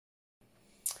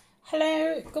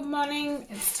Hello, good morning,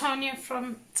 it's Tania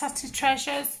from Tatty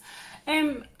Treasures.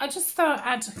 I just thought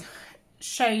I'd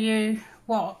show you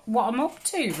what I'm up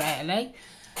to really.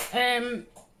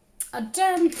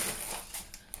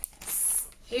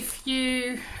 If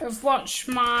you have watched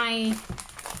my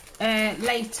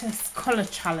latest colour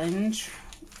challenge,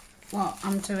 what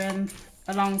I'm doing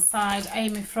alongside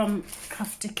Amy from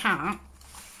Crafty Cat,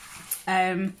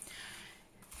 the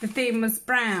theme was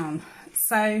brown.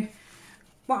 So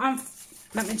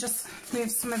let me just move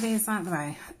some of these out of the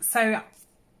way. So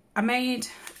I made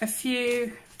a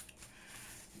few,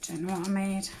 don't know what I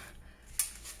made.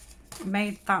 I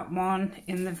made that one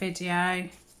in the video.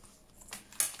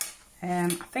 I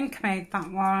think I made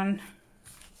that one.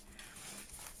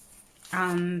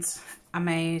 And I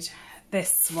made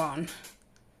this one.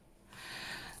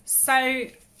 So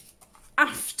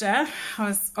after, I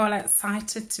was all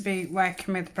excited to be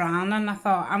working with brown, and I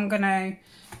thought I'm going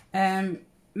to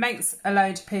make a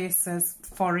load of pieces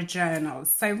for a journal.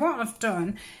 So what I've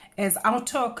done is, I'll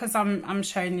talk as I'm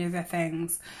showing you the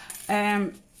things.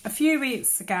 A few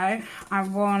weeks ago I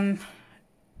won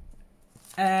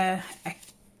 5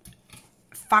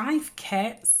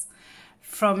 kits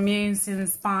from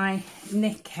Musings by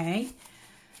Nikki,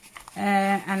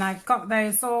 and I've got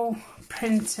those all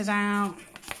printed out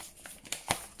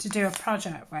to do a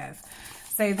project with.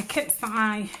 So the kits that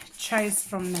I chose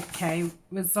from Nikki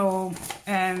was all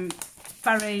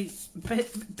very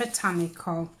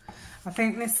botanical. I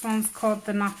think this one's called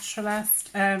the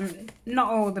Naturalist. Not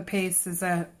all the pieces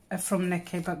are from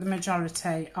Nikki, but the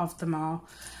majority of them are.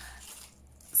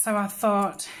 So I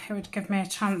thought it would give me a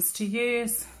chance to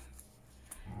use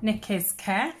Nikki's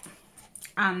kit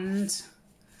and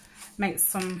make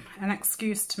an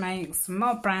excuse to make some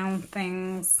more brown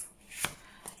things,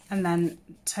 and then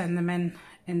turn them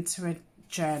into a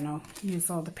journal. Use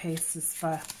all the pieces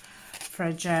for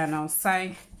a journal.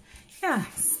 So yeah,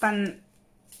 spent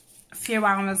a few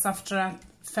hours after I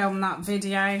filmed that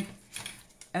video,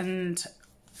 and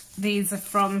these are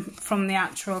from the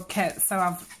actual kit. So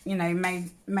I've, you know,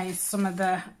 made some of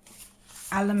the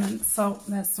elements up.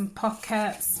 There's some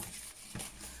pockets.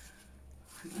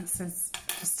 This is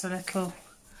just a little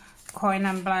coin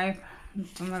envelope.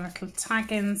 I've done a little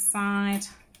tag inside.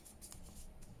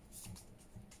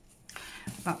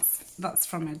 That's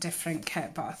from a different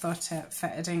kit, but I thought it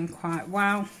fitted in quite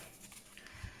well.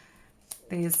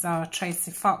 These are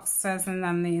Tracy Fox's, and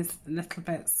then these little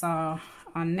bits are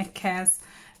Nikki's.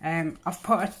 I've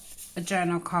put a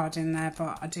journal card in there,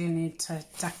 but I do need to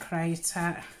decorate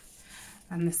it.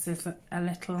 And this is a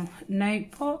little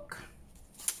notebook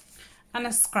and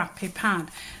a scrappy pad.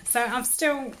 So I've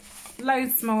still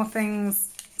loads more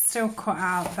things still cut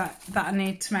out that I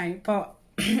need to make, but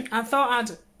I thought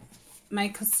I'd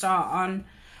make a start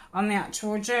on the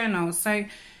actual journal. So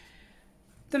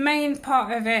the main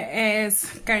part of it is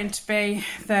going to be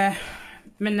the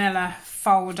manila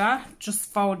folder,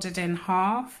 just folded in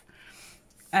half.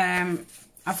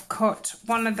 I've cut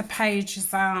one of the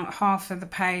pages out, half of the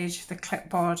page, the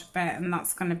clipboard bit, and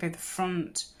that's going to be the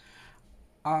front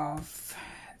of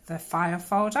the file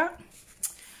folder.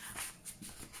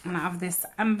 And I have this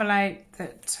envelope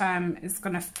that is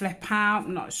going to flip out.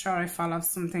 I'm not sure if I'll have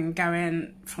something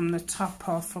going from the top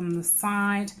or from the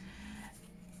side.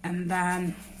 And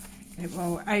then it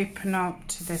will open up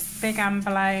to this big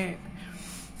envelope,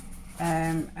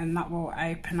 and that will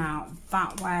open out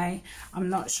that way. I'm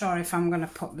not sure if I'm going to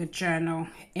put the journal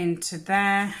into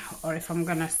there, or if I'm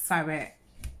going to sew it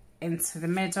into the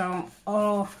middle,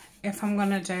 or if I'm going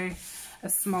to do a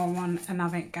small one and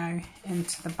have it go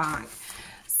into the back.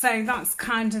 So that's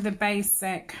kind of the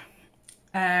basic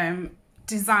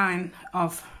design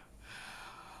of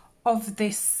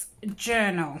this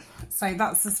journal. So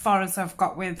that's as far as I've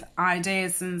got with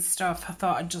ideas and stuff. I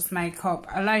thought I'd just make up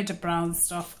a load of brown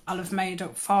stuff. I'll have made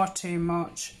up far too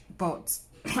much, but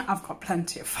I've got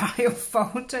plenty of file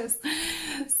folders,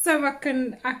 so I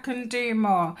can do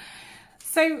more.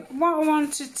 So what I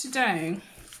wanted to do,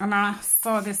 and I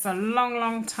saw this a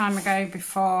long time ago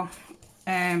before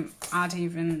I'd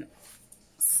even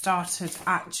started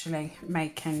actually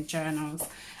making journals,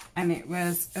 and it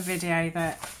was a video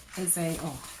that is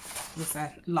there's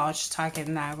a large tag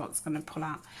in there, what's going to pull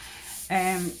out,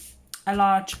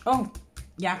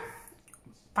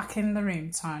 back in the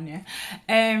room, Tania.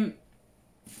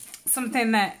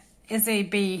 Something that Izzy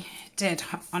B did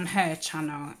on her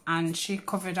channel, and she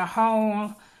covered a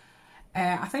whole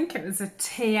I think it was a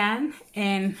TN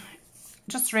in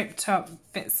just ripped up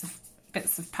bits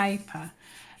of paper,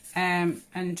 and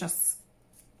just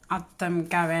had them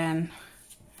going,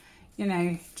 you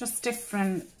know, just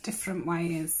different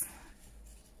ways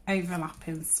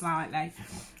overlapping slightly.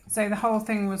 So the whole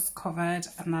thing was covered,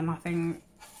 and then I think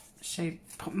she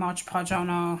put Mod Podge on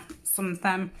or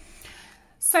something.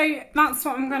 So that's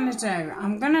what I'm going to do.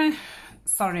 I'm going to...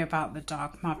 Sorry about the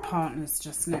dog. My partner's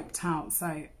just nipped out,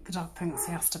 so the dog thinks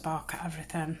he has to bark at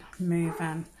everything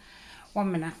moving.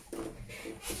 1 minute.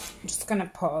 I'm just going to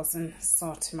pause and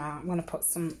sort him out. I'm going to put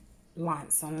some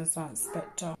lights on as well. It's a bit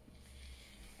dark.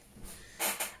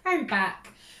 I'm back.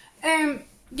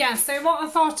 Yeah, so what I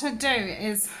thought I'd do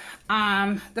is,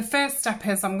 the first step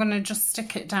is I'm going to just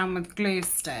stick it down with glue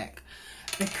stick,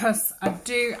 because I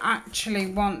do actually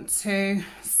want to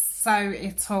sew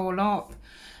it all up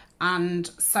and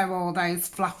sew all those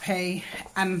flappy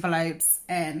envelopes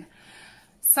in.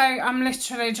 So I'm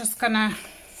literally just going to, I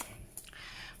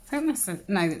think this is,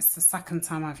 no, it's the second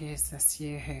time I've used this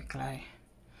Yoo-Hoo glue.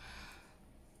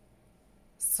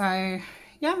 So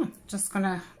yeah, I'm just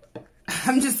gonna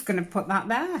put that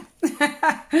there.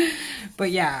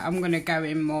 But yeah, I'm gonna go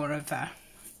in more of a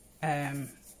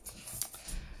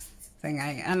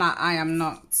thingy, and I am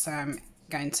not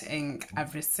going to ink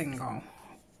every single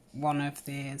one of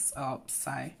these up,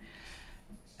 so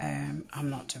I'm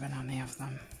not doing any of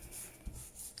them.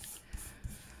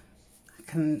 I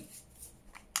can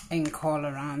ink all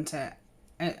around it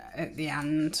at the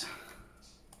end.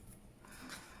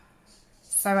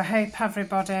 So I hope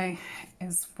everybody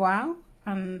is well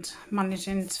and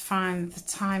managing to find the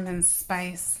time and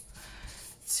space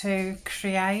to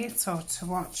create or to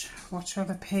watch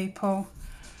other people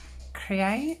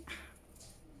create.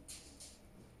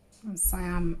 So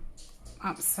I'm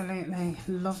absolutely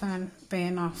loving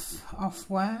being off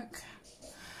work.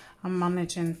 I'm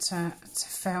managing to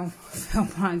fill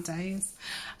my days.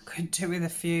 I could do with a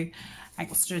few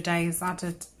extra days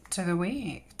added to the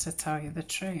week, to tell you the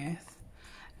truth.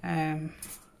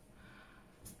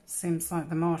 Seems like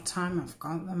the more time I've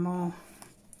got, the more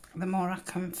I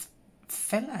can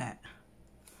fill it.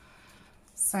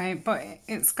 So, but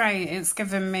it's great. It's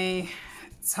given me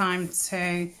time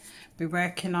to be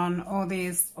working on all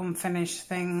these unfinished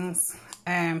things.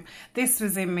 This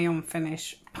was in my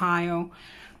unfinished pile.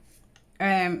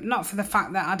 Not for the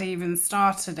fact that I'd even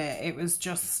started it. It was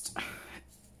just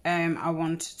I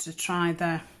wanted to try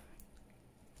the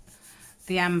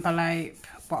envelope,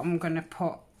 what I'm going to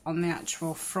put on the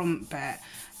actual front bit.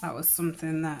 That was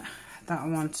something that I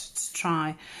wanted to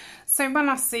try. So when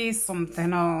I see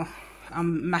something, or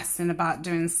I'm messing about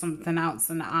doing something else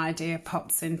and an idea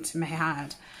pops into my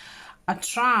head, I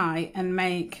try and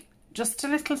make just a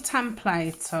little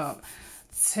template up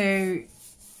to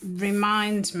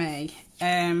remind me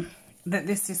that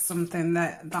this is something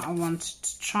that I wanted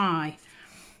to try.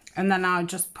 And then I'll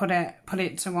just put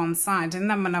it to one side, and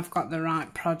then when I've got the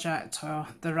right project or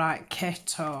the right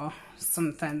kit or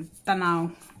something, then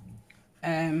I'll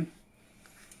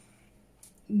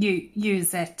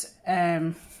use it,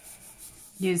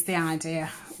 use the idea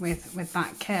with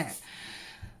that kit.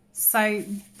 So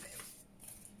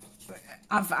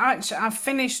I've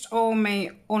finished all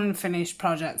my unfinished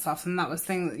projects off, and that was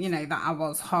things, you know, that I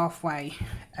was halfway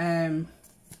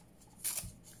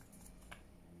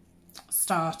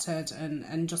started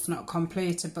and just not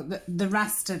completed. But the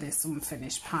rest of this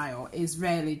unfinished pile is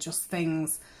really just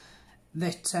things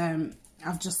that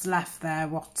I've just left there,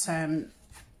 what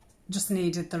just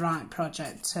needed the right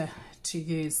project to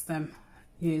use them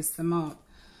up.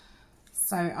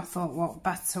 So I thought, what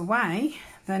better way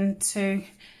than to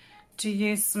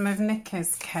use some of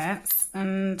Nikki's kits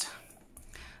and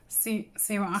see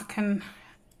what I can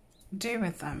do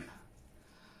with them.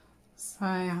 So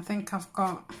I think I've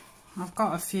got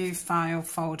a few file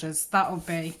folders. That'll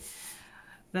be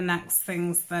the next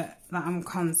things that I'm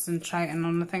concentrating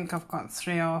on. I think I've got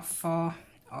 3 or 4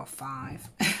 or 5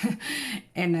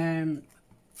 in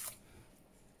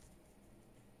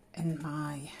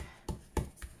my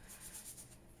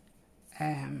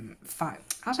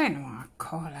I don't know what I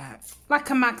call it, like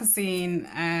a magazine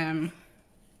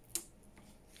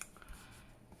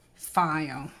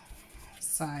file.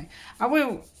 So I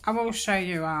will show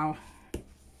you how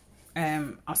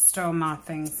I store my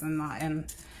things and that in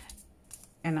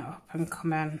an up and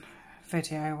coming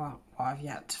video what I've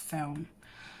yet to film.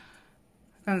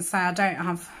 I'm going to say I don't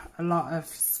have a lot of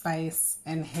space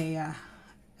in here.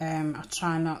 I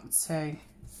try not to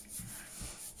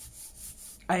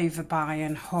overbuy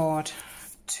and hoard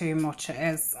too much.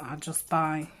 I just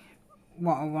buy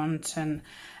what I want and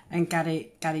get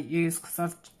it used,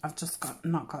 because I've just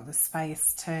not got the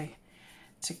space to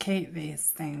keep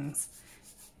these things.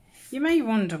 You may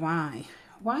wonder why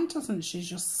doesn't she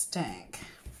just stick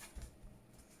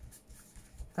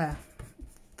the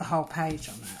whole page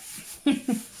on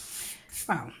it?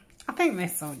 Well, I think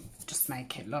this will just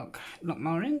make it look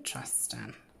more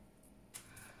interesting.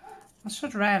 I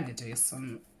should really do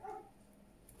some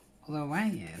other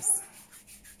ways.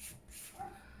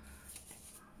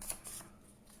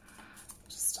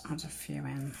 Just add a few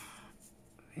in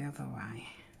the other way.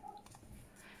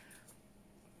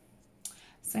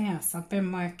 So yes, I've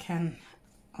been working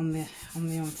on the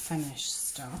unfinished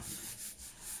stuff.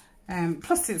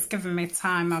 Plus it's given me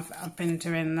time. I've been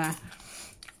doing the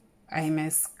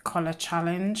Amy's colour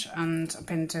challenge, and I've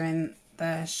been doing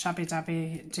the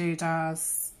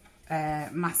Shabbydabbydoodah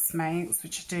mask makes,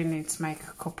 which I do need to make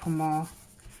a couple more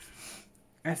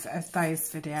of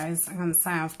those videos. I'm going to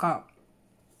say I've got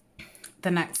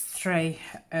the next 3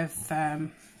 of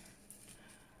her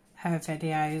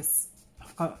videos.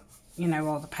 I've got, you know,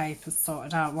 all the papers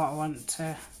sorted out, what I want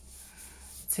to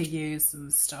use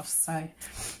and stuff, so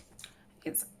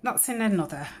that's in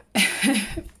another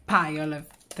pile of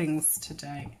things to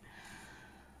do.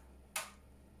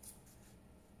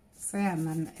 So yeah, and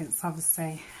then it's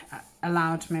obviously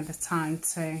allowed me the time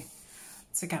to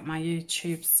get my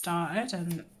YouTube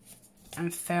started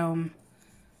and film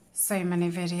so many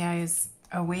videos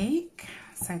a week,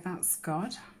 so that's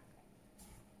good.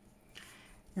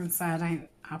 And so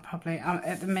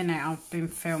at the minute I've been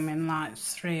filming like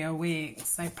 3 a week,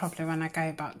 so probably when I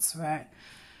go back to it,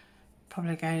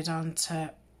 probably go down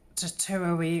to 2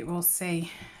 a week. We'll see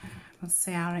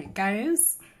how it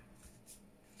goes.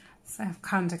 So I've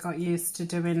kind of got used to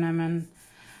doing them and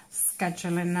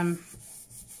scheduling them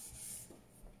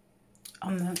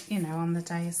on the, you know, on the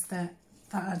days that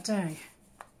I do.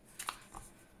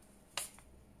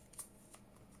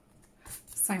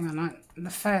 So when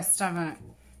the first ever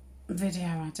video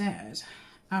I did,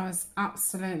 I was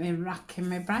absolutely racking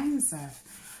my brains of,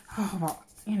 oh, what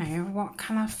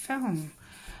can I film?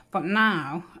 But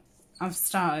now I've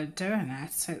started doing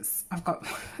it, I've got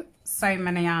so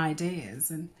many ideas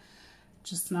and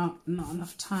just not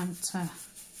enough time to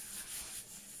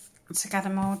get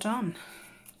them all done.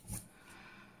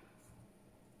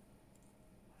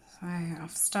 So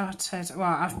I've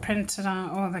printed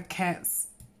out all the kits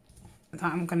that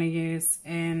I'm going to use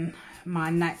in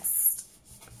my next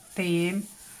theme.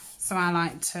 So I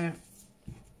like to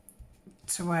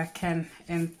work in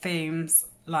themes.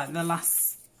 Like the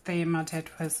last theme I did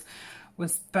was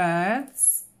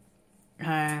birds,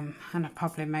 and I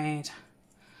probably made,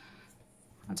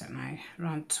 I don't know,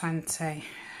 around 20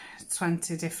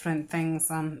 different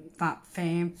things on that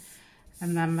theme,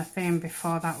 and then my theme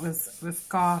before that was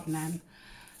gardening.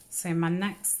 So my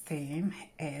next theme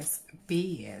is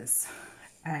bees,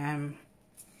 and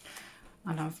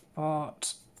I've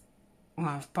bought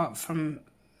from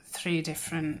 3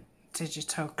 different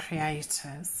digital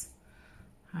creators.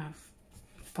 I've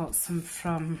bought some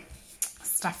from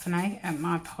Stephanie at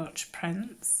My Porch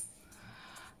Prints,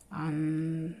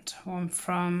 and one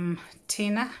from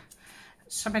Tina,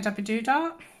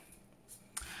 Shabbydabbydoodah,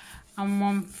 and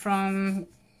one from,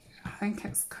 I think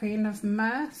it's Queen of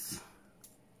Mirth.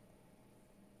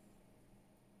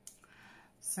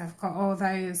 So I've got all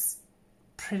those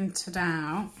printed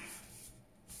out,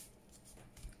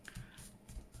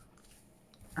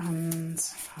 and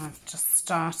I've just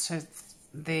started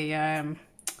the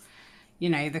you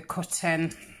know, the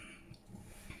cutting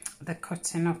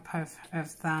up of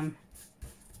them.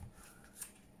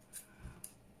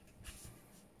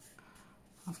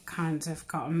 I've kind of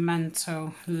got a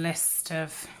mental list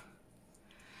of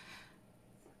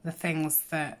the things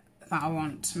that I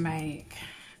want to make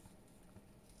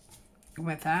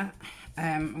with it.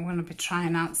 I'm going to be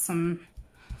trying out some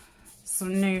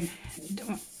new,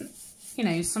 you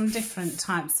know, some different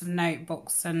types of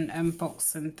notebooks and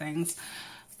books and things.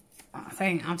 I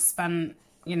think I've spent,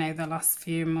 you know, the last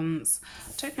few months,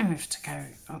 I don't know if to go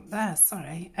up there,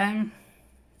 sorry.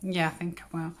 Yeah, I think I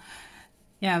will.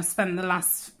 Yeah, I've spent the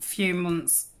last few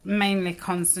months mainly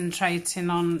concentrating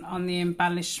on the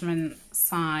embellishment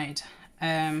side.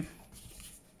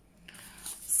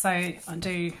 So I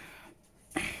do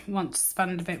want to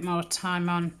spend a bit more time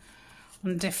on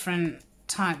different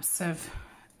types of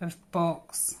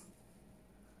books.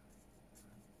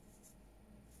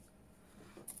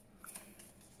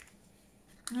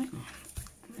 Oh,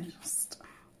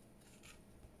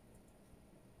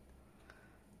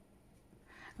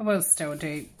 I will still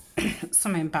do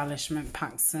some embellishment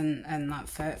packs and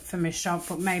that for my shop,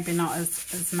 but maybe not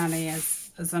as many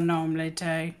as I normally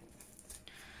do,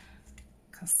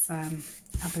 because I'll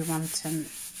be wanting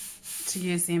to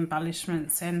use the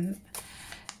embellishments in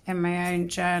my own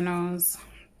journals.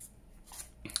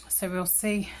 So we'll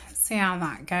see how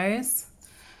that goes.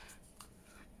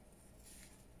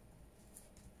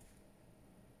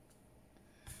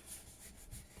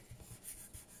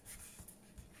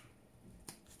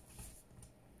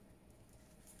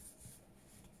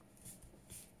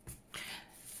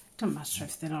 Doesn't matter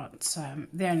if they're not,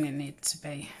 they only need to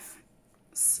be,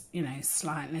 you know,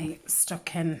 slightly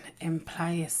stuck in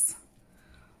place.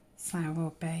 So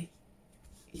we'll be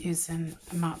using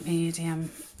a matte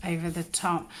medium over the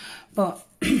top. But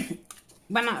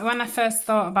when I first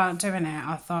thought about doing it,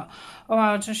 I thought, oh,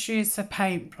 I'll just use a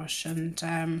paintbrush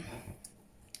and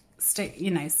stick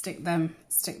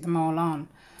them all on.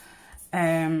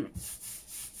 And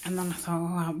then I thought,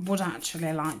 oh, I would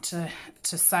actually like to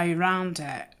sew around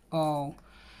it all.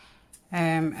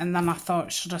 And then I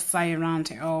thought, should I sew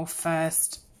around it all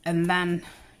first and then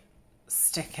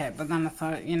stick it? But then I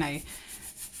thought, you know,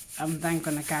 I'm then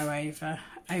going to go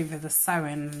over the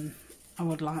sewing, and I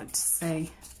would like to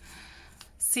see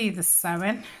the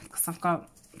sewing, because I've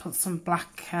put some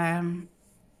black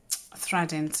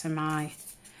thread into my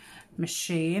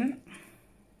machine.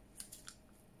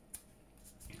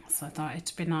 So I thought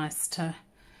it'd be nice to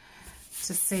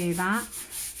see that.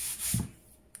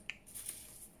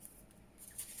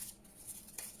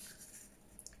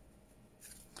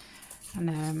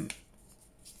 And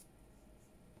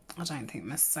I don't think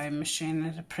my sewing machine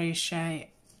would appreciate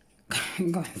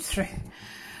going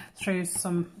through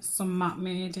some matte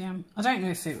medium. I don't know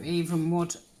if it even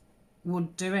would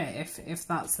do it, if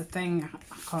that's the thing.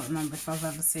 I can't remember if I've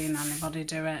ever seen anybody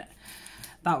do it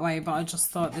that way, but I just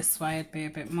thought this way would be a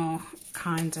bit more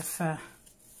kinder for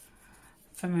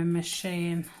my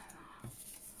machine.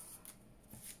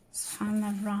 Let's find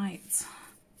the right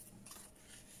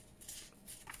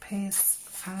piece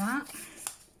for that.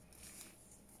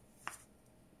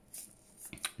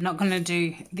 I'm not going to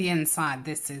do the inside.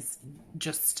 This is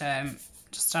just how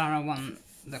I want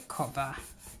the cover.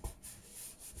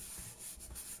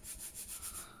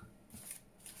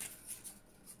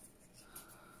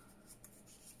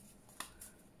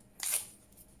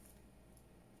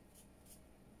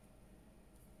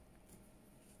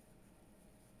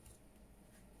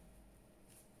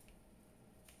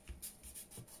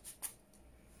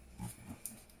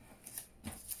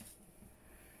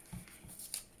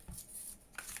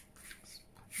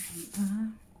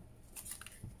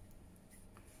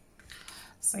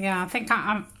 So yeah, I think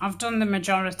I've done the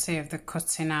majority of the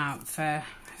cutting out for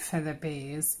the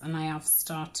bees, and I have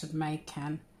started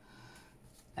making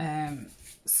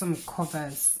some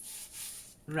covers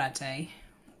ready.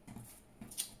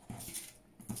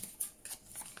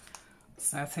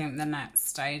 So I think the next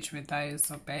stage with those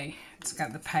will be to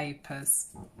get the papers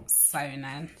sewn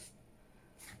in,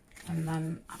 and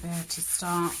then I'll be able to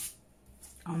start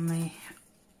on the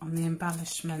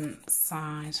embellishment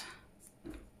side.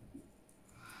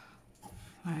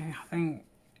 So I think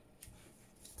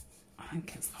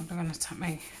it's probably going to take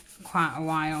me quite a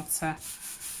while to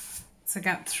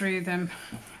get through them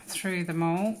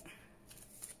all.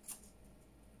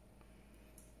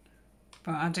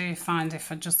 But I do find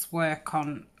if I just work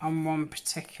on one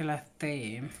particular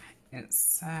theme,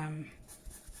 it's a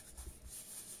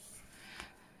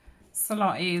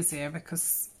lot easier,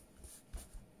 because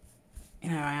you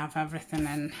know, I have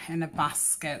everything in a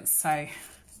basket, so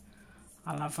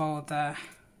I'll have all the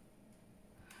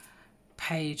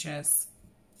pages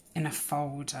in a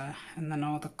folder, and then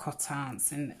all the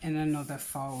cutouts in another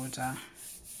folder,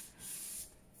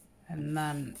 and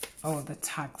then all the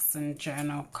tags and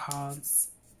journal cards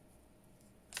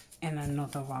in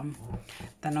another one.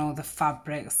 Then all the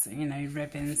fabrics, you know,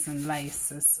 ribbons and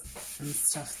laces and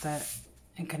stuff that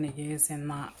I'm going to use in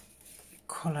that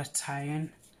colour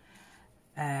tone.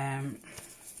 And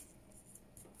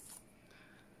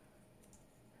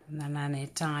then any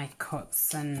die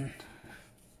cuts and,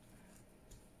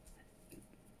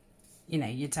 you know,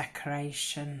 your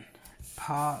decoration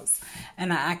parts,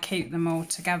 and I keep them all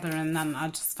together, and then I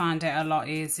just find it a lot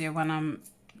easier when I'm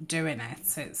doing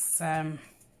it. It's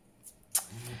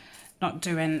not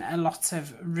doing a lot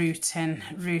of rooting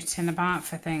about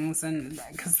for things, and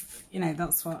because, you know,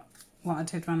 that's what I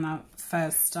did when I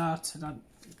first started. I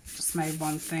just made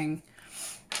one thing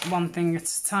at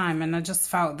a time, and I just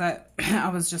felt that I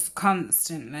was just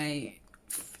constantly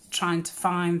trying to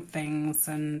find things,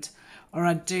 or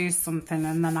I'd do something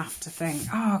and then have to think,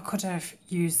 oh, I could have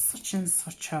used such and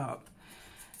such up,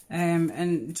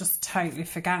 and just totally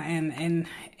forgetting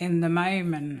in the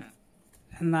moment,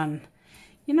 and then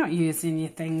you're not using your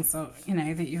things, or you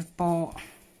know, that you've bought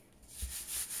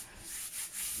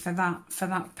for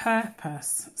that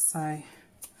purpose. So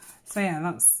yeah,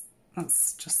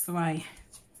 that's just the way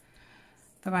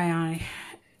I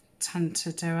tend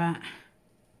to do it.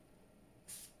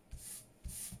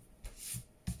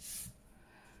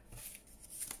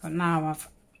 But now I've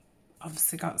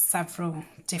obviously got several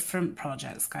different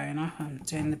projects going on. I'm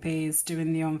doing the bees,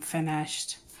 doing the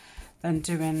unfinished, than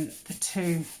doing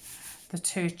the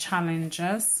two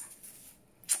challenges.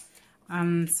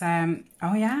 And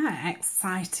oh yeah,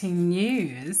 exciting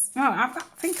news. Well, I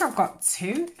think I've got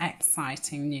 2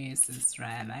 exciting newses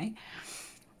really.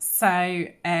 So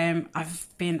I've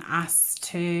been asked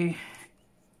to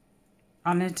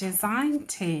on a design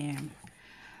team.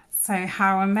 So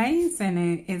how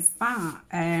amazing is that?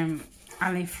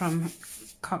 Ali from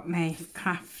Cockney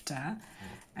Crafter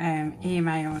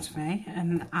emailed me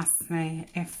and asked me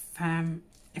if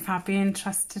I'd be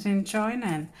interested in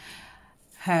joining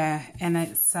her, and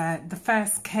it's the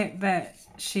first kit that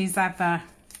she's ever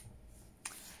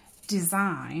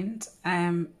designed,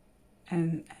 and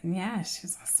yeah,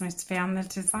 she's asked me to be on the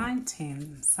design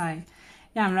team. So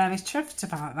yeah, I'm really chuffed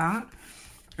about that.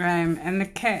 And the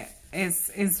kit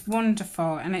is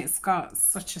wonderful, and it's got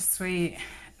such a sweet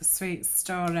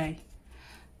story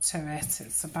to it.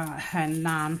 It's about her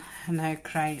nan and her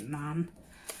great nan.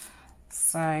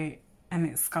 So, and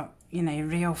it's got, you know,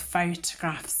 real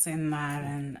photographs in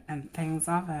there and things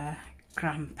of her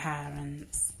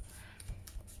grandparents,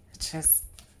 which is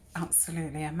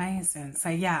absolutely amazing. So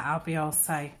yeah, I'll be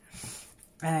also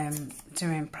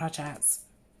doing projects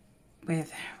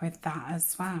with that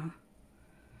as well.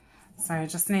 So I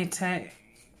just need to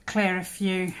clear a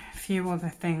few other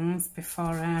things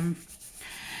before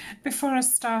I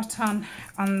start on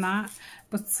that.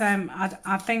 But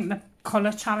I think the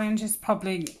colour challenge is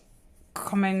probably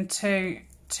coming to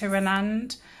an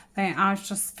end. I think I've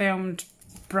just filmed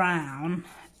brown.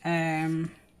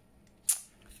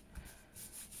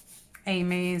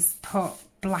 Amy's put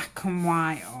black and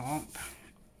white up.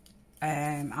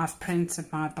 I've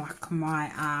printed my black and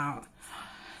white out.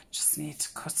 Just need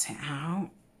to cut it out.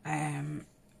 And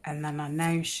then I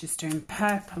know she's doing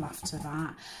purple after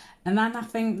that. And then I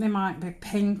think there might be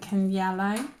pink and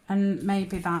yellow, and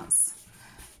maybe I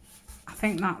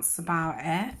think that's about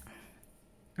it.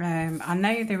 I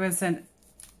know there was an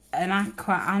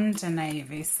aqua and a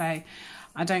navy, so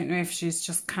I don't know if she's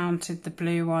just counted the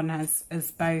blue one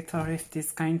as both, or if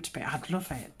there's going to be, I'd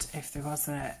love it if there was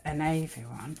a navy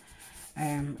one,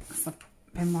 because I've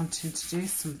been wanting to do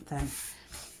something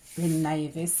in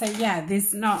navy. So yeah,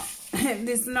 there's not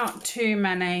too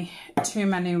many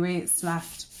weeks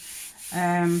left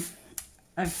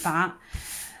of that.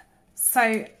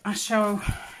 So I shall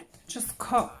just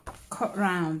cut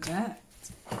round it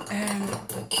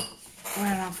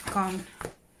where I've gone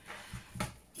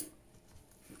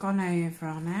over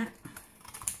on it.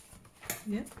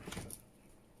 Yep.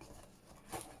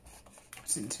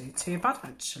 Didn't do too bad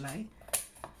actually.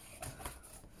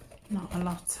 Not a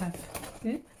lot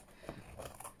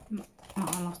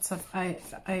of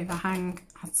overhang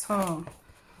at all.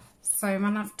 So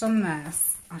when I've done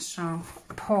this, I shall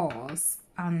pause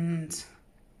and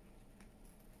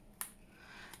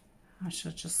I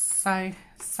shall just sew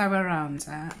around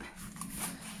it,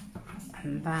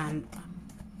 and then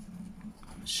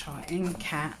I shall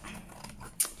ink it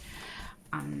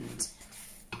and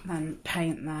then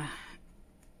paint the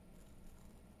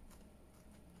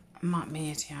matte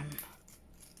medium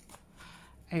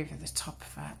over the top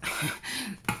of it.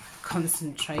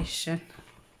 Concentration.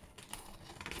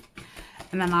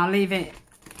 And then I'll leave it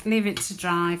to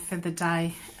dry for the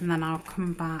day, and then I'll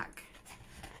come back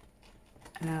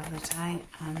another day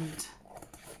and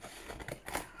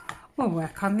we'll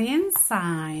work on the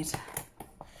inside.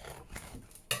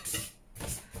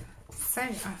 So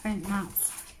I think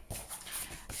that's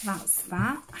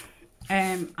that.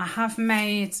 I have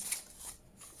made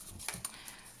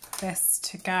this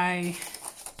to go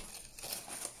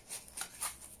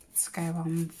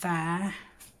on there,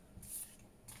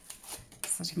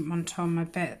 because I didn't want all my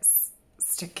bits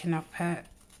sticking up at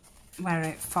where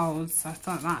it folds, so I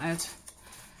thought that'd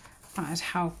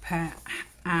help it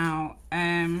out.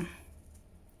 Don't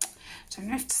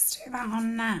know if to stick that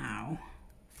on now.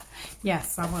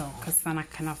 Yes, I will, because then I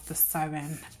can have the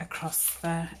sewing across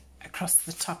the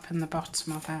top and the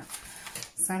bottom of it.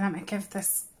 So let me give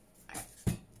this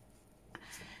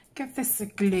a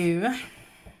glue.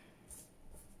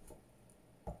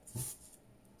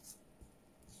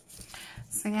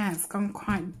 So yeah, it's gone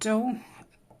quite dull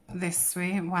this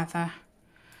week,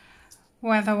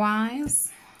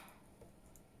 weather-wise.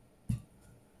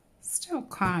 Still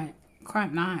quite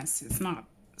nice. It's not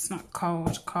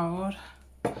cold,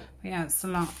 but yeah, it's a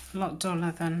lot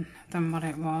duller than what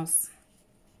it was.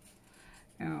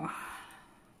 Oh,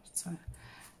 to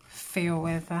feel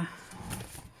with I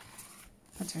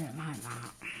do it like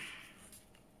that.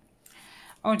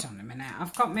 Hold on a minute,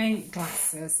 I've got my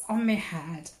glasses on my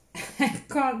head. I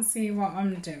can't see what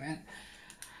I'm doing.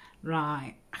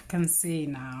 Right, I can see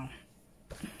now.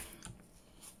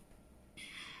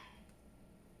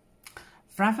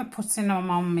 forever putting them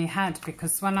on my head,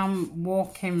 because when I'm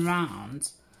walking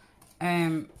round,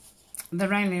 they're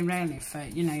only really for,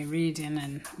 you know, reading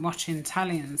and watching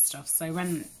telly and stuff. So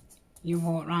when you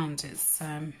walk around, it's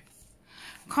I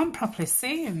can't properly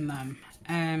see in them.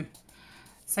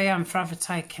 So yeah, I'm forever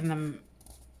taking them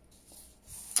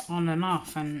on and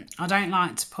off, and I don't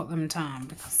like to put them down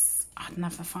because I'd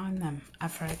never find them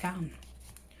ever again.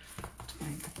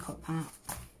 Maybe cut that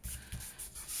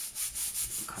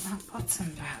bottom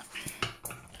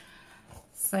bit.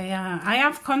 So yeah, I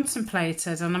have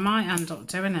contemplated, and I might end up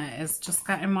doing it, is just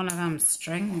getting one of them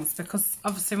strings, because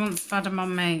obviously once I've had them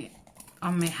on my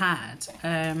head,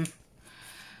 then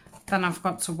I've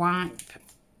got to wipe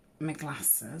my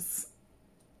glasses.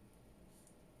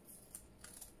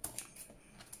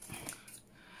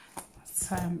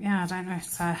 So yeah, I don't know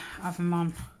if to have them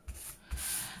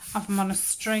on a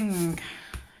string,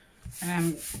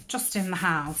 just in the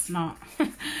house, not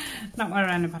where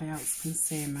anybody else can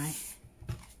see me.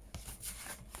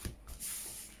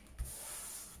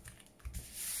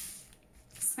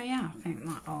 So yeah, I think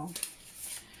that'll,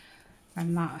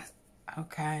 and that,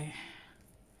 okay,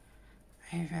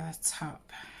 over the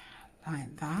top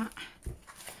like that.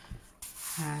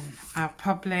 And I'll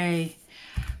probably,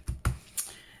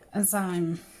 as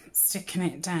I'm sticking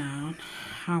it down,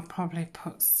 I'll probably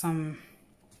put some,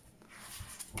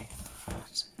 I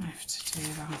don't have to do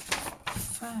that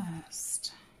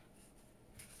first.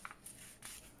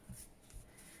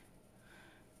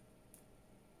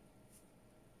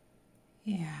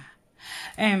 Yeah.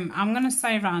 I'm going to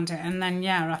sew around it, and then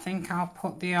yeah, I think I'll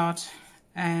put the odd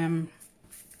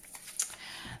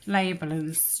label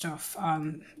and stuff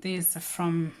on. These are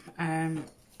from I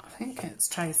think it's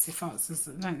Tracy Fox's.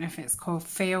 I don't know if it's called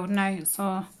Field Notes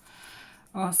or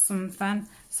something.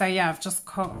 So yeah, I've just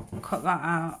cut that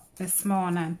out this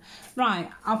morning. Right,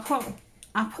 I'll put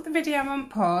the video on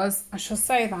pause. I shall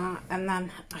say that, and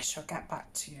then I shall get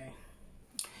back to you.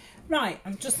 Right,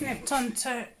 I've just nipped on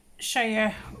to show you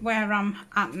where I'm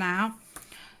at now.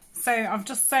 So I've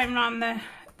just sewn around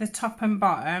the top and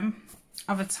bottom.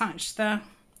 I've attached the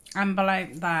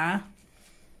envelope there.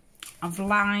 I've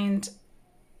lined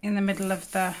in the middle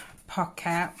of the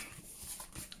pocket,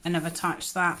 and I've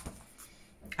attached that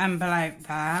envelope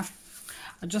there.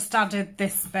 I just added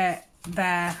this bit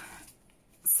there,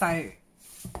 so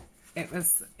it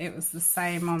was the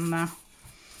same on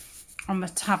the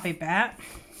tabby bit,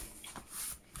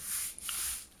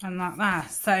 and like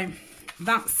that. So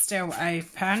that's still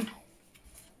open,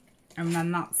 and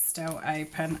then that's still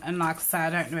open. And like I say, I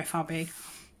don't know if I'll be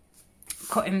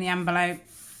cutting the envelope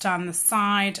down the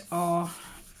side or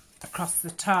across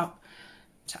the top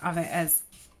to have it as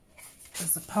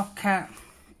a pocket,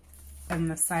 and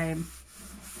the same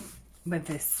with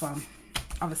this one.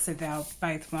 Obviously they'll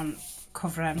both want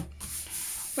covering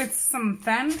with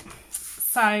something.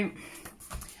 So I'm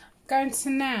going to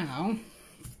now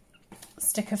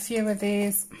stick a few of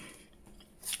these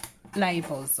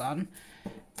labels on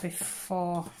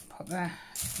before I put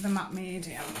the matte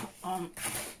medium on.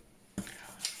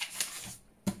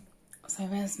 So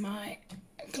there's my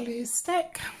glue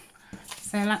stick.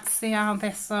 So let's see how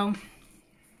this will,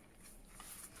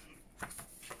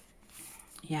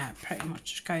 yeah, it pretty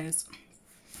much goes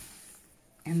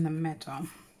in the middle.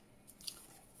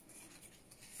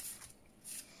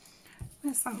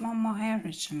 Where's that one what I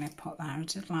originally put there? I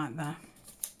did like the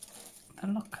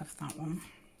look of that one.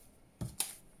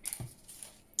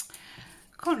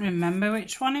 Can't remember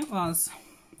which one it was.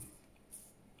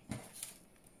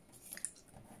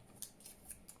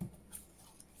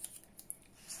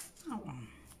 That one.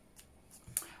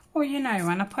 Well, you know,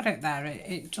 when I put it there,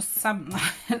 it just sounded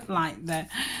like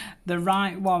the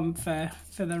right one for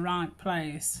the right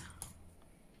place.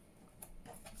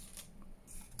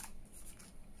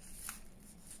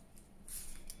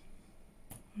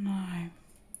 No.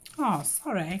 Oh,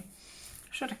 sorry.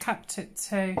 Should have kept it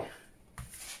to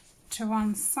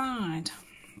one side.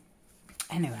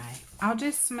 Anyway, I'll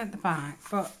do some at the back,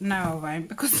 but no, I won't,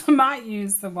 because I might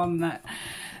use the one that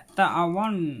I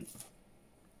want.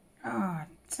 Oh,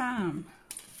 damn.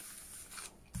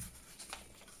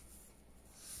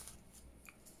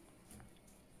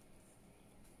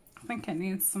 I think it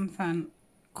needs something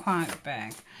quite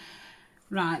big.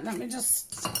 Right, let me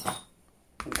just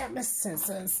get my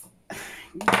scissors,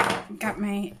 get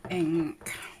me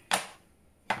ink.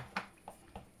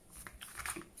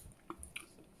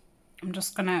 I'm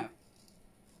just gonna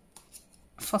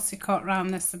fussy cut around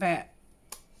this a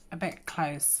bit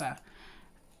closer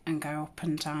and go up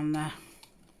and down there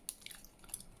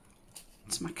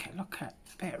to make it look a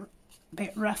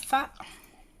bit rougher.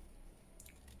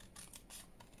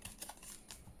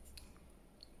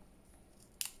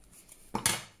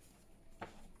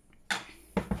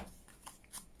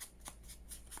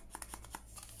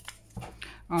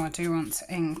 Oh, I do want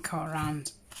to ink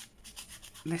around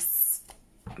this,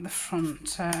 the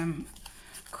front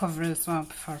cover as well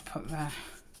before I put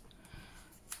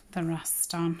the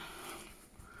rest on.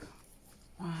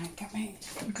 Right, get me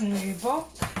glue book.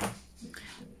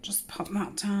 Just pop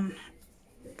that down.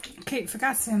 I keep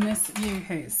forgetting this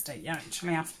U-hook stick. You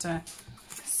actually have to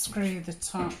screw the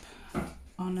top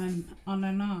on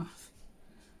and off.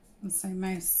 And so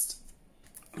most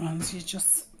ones you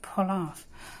just pull off.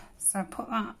 So put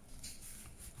that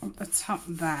up the top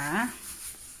there.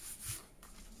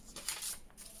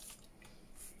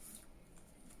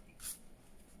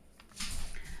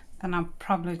 Then I'll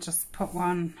probably just put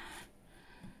one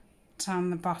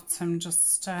down the bottom,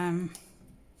 just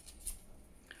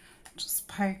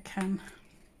poking.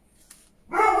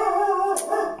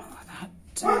 Oh, that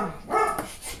dog.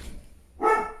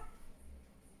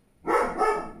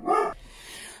 I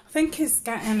think he's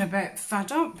getting a bit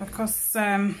fed up because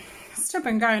he's still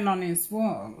been going on his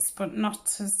walks, but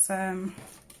not as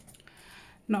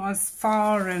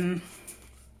far and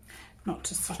not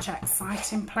to such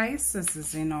exciting places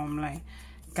as he normally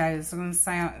goes. I'm going to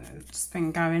say I've just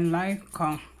been going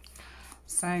local.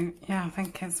 So yeah, I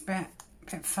think he's a bit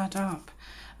fed up.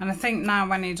 And I think now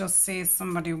when he just sees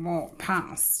somebody walk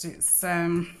past, it's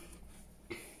a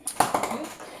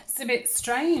bit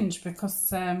strange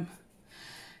because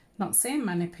not seeing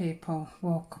many people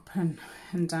walk up and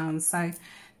down. So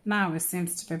now he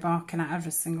seems to be barking at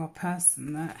every single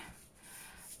person that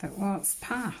walks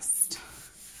past.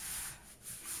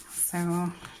 So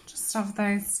I'll just have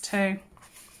those two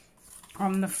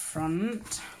on the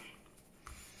front.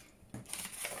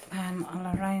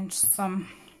 I'll arrange some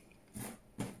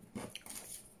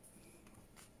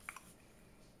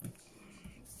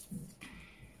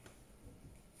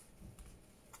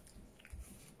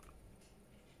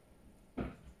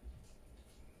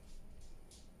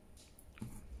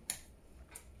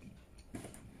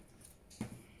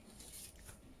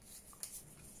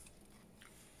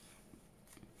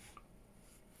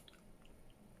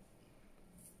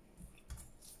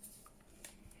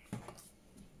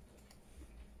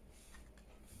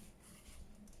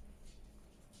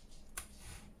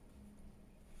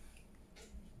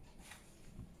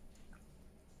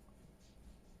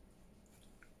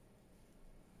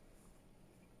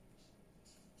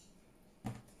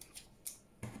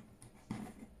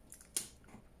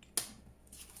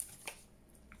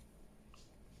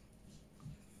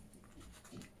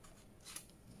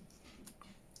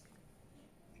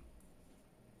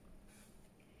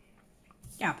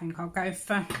yeah, I think I'll go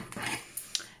for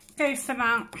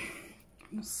that.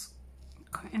 Just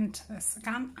cut into this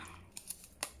again.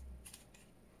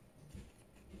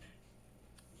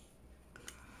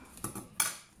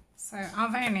 So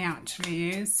I've only actually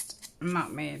used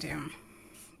matte medium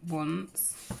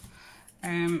once.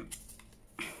 And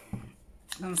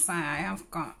say I have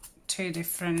got two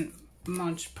different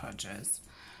Mod Podgers.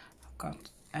 I've got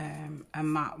a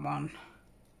matte one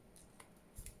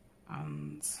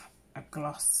and a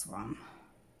gloss one,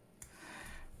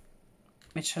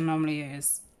 which I normally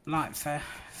use like for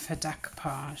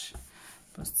decoupage,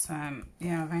 but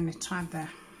yeah, I've only tried the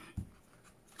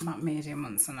matte medium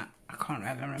once and I can't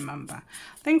really remember.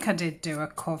 I think I did do a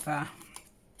cover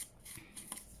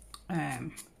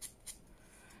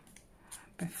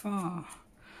before.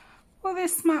 Will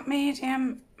this matte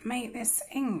medium make this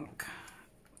ink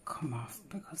come off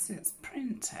because it's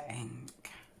printer ink?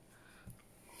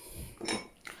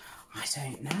 I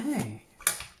don't know.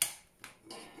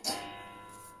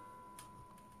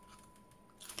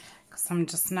 Because I'm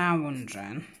just now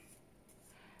wondering,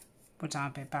 would I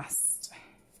be best?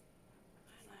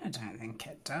 I don't think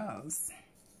it does.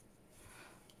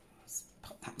 Let's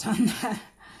put that down there.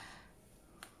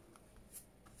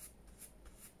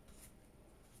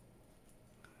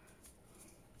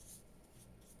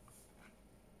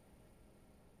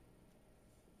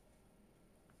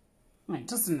 Well, it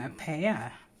doesn't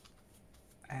appear.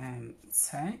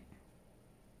 So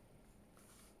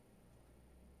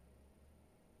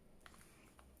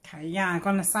okay, yeah, I'm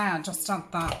gonna say I just had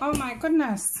that, oh my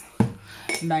goodness,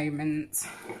 moment.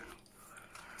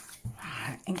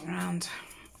 Right, ink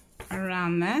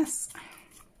around this.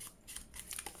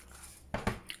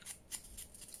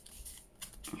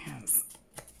 Yes,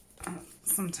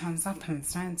 sometimes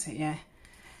happens, don't it? Yeah,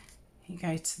 you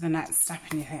go to the next step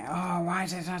and you think, oh, why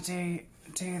did I do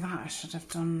that? I should have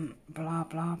done blah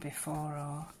blah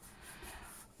before,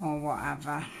 or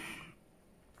whatever.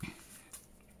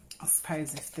 I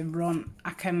suppose if they run,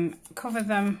 I can cover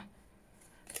them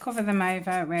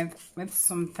over with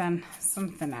something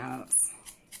else.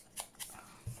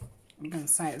 I'm going to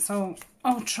say it's all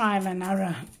trial and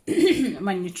error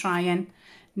when you're trying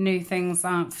new things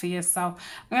out for yourself.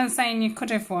 I'm going to say you could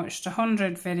have watched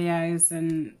 100 videos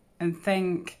and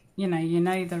think, you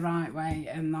know the right way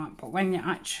and that, but when you're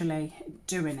actually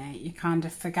doing it, you kind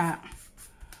of forget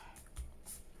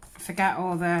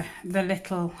all the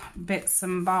little bits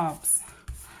and bobs.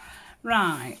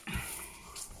 Right.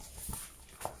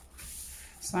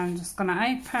 So I'm just going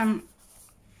to open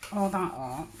all that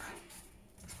up.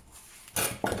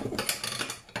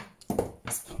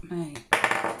 Let's put my,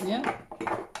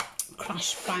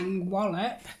 crash bang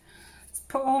wallop. Let's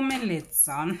put all my lids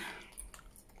on.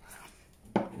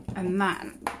 And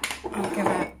then I'll give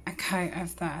it a coat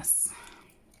of this.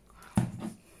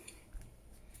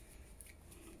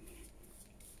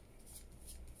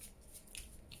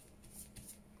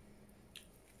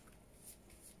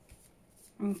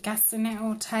 I'm guessing it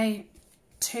will take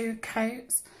 2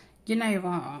 coats. You know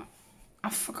what? I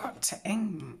forgot to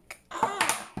ink.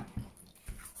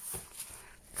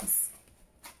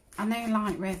 I know,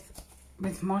 like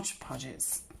with Mod Podge,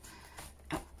 it's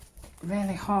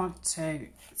really hard to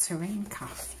ink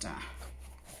after.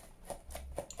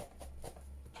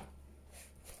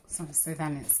 So obviously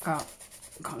then it's got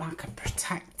like a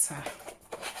protector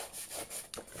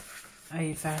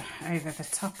over the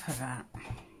top of it.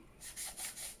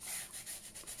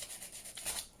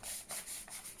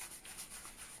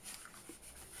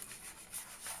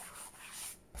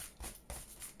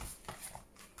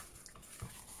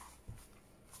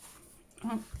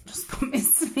 Just put my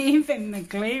sleeve in the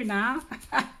glue now.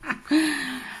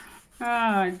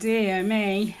 Oh dear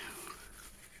me.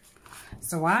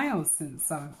 It's a while since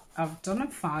I've done a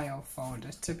file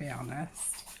folder, to be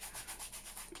honest.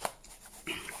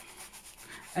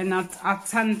 And I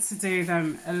tend to do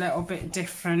them a little bit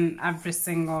different every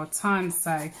single time,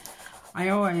 so I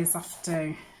always have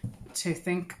to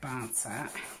think about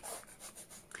it.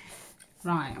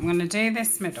 Right, I'm going to do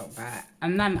this middle bit,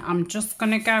 and then I'm just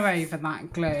going to go over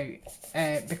that glue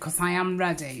because I am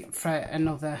ready for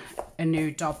a new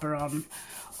dauber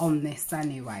on this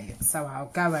anyway. So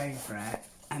I'll go over it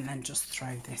and then just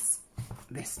throw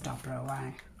this dauber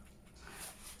away.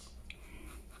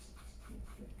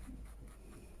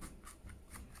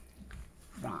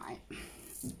 Right.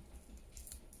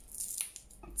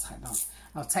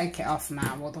 I'll take it off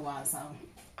now, otherwise I'll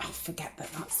forget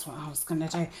that that's what I was going to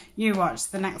do. You watch,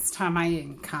 the next time I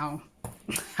ink, I'll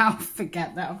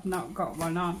forget that I've not got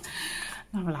one on.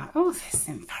 And I'll be like, oh, this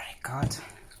isn't very good.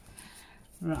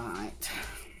 Right.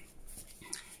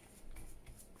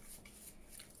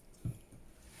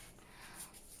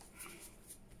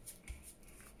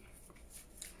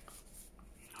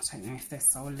 I don't know if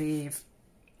this will leave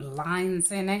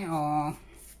lines in it, or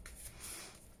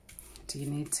do you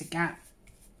need to get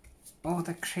all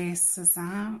the creases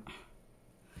out?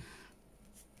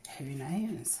 Who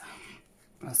knows?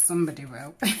 Well, somebody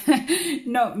will.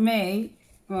 Not me,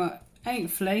 but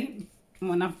hopefully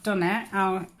when I've done it,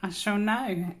 I shall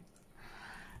know.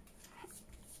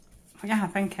 Yeah, I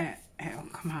think it'll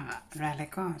come out really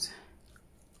good.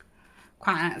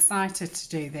 Quite excited to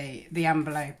do the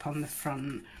envelope on the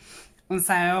front. And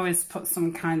so I always put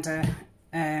some kind of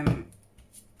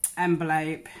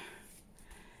envelope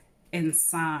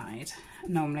inside.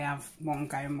 Normally I have one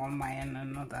going one way and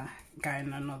another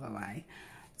going another way,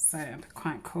 so it'd be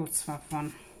quite cool to have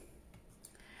one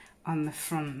on the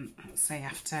front, so you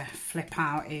have to flip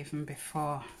out even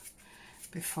before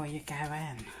you go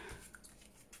in.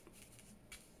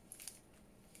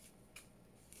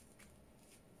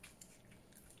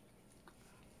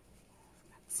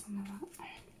 Some of that.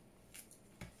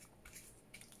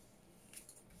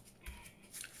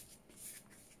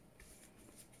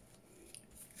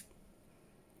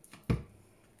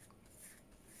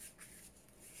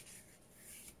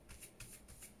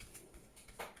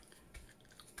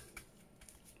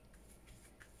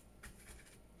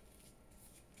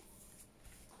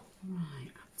 Right,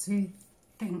 I do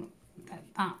think that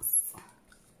that's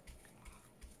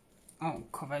all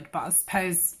covered, but I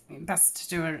suppose best to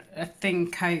do a thin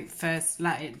coat first,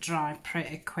 let it dry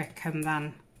pretty quick, and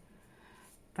then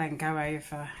go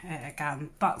over it again.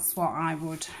 That's what I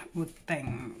would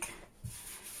think.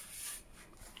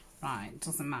 Right, it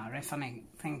doesn't matter if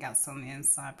anything gets on the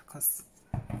inside because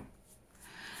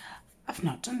I've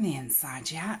not done the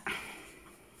inside yet.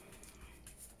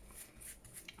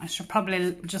 I should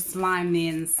probably just line the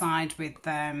inside with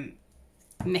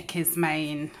Nikki's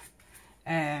main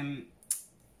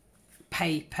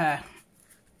paper,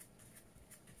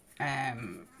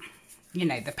 you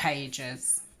know, the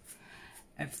pages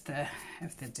of the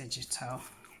digital.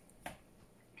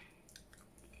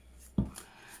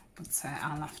 but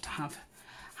I'll have to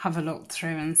have a look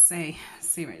through and see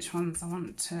which ones I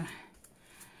want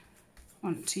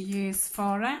to use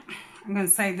for it. I'm going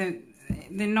to say that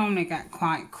they normally get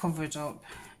quite covered up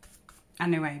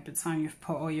anyway by the time you've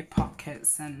put all your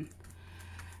pockets and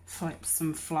flips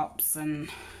and flops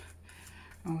and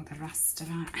all the rest of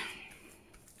it.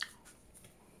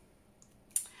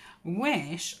 I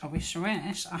wish I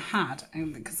had,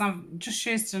 because I've just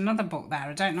used another book there.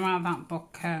 I don't know how that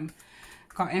book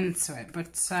got into it,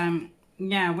 but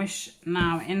yeah, I wish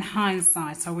now, in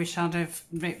hindsight, I wish I'd have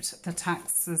ripped the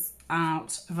taxes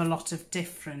out of a lot of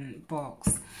different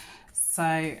books, so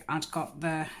I'd got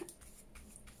the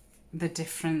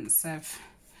difference of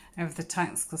the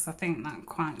text, because I think that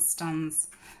quite stands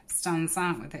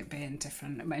out with it being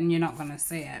different, and you're not going to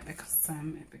see it because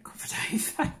it'd be covered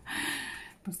over.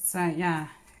 But yeah,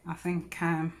 I think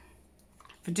if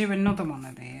I do another one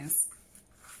of these,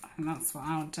 I think that's what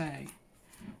I'll do.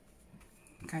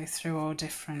 Go through all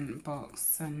different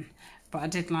books, but I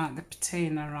did like the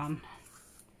patina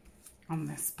on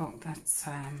this book that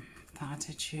I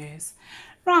did use.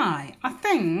 Right, I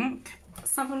think,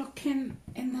 let's have a look in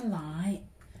the light.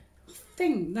 I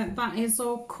think that is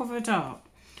all covered up.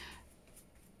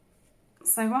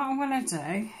 So what I'm going to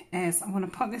do is I'm going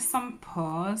to put this on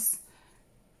pause.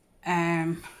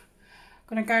 I'm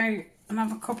going to go and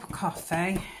have a cup of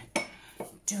coffee,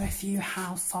 do a few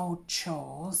household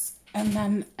chores, and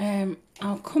then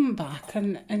I'll come back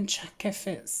and check if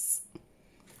it's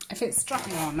dry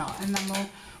or not, and then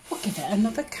we'll give it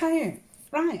another coat.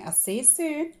 Right, I'll see you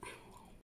soon.